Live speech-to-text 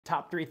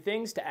top 3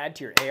 things to add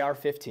to your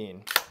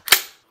AR-15.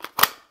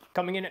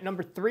 Coming in at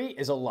number 3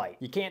 is a light.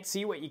 You can't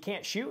see what you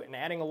can't shoot, and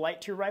adding a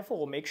light to your rifle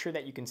will make sure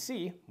that you can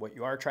see what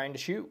you are trying to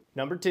shoot.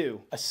 Number 2,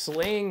 a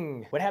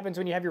sling. What happens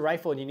when you have your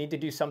rifle and you need to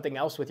do something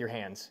else with your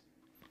hands?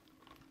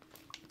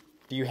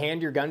 Do you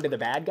hand your gun to the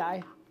bad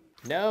guy?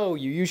 No,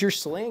 you use your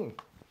sling.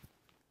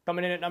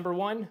 Coming in at number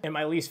 1, and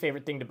my least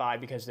favorite thing to buy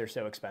because they're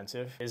so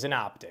expensive, is an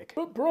optic.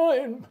 But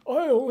Brian,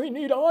 I only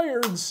need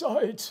iron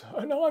sights,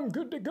 and I'm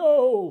good to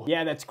go.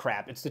 Yeah, that's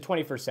crap. It's the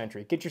 21st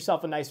century. Get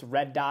yourself a nice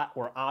red dot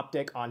or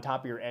optic on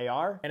top of your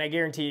AR, and I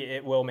guarantee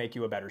it will make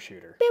you a better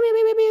shooter. Pew, pew,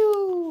 pew, pew,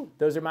 pew.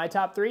 Those are my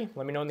top 3.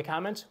 Let me know in the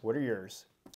comments, what are yours?